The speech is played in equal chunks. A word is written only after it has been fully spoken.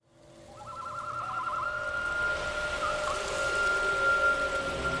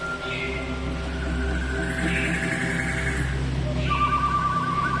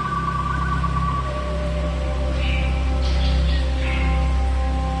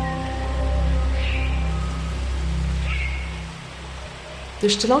The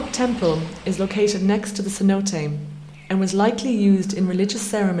Xtoloc Temple is located next to the cenote and was likely used in religious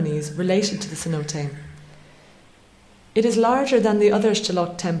ceremonies related to the cenote. It is larger than the other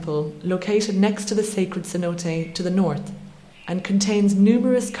Xtoloc Temple, located next to the sacred cenote to the north, and contains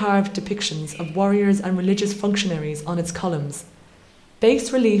numerous carved depictions of warriors and religious functionaries on its columns.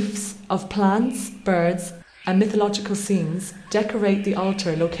 Bas reliefs of plants, birds, and mythological scenes decorate the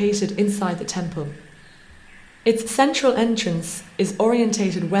altar located inside the temple. Its central entrance is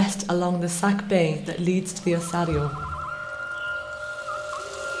orientated west along the Sac Bay that leads to the Osario.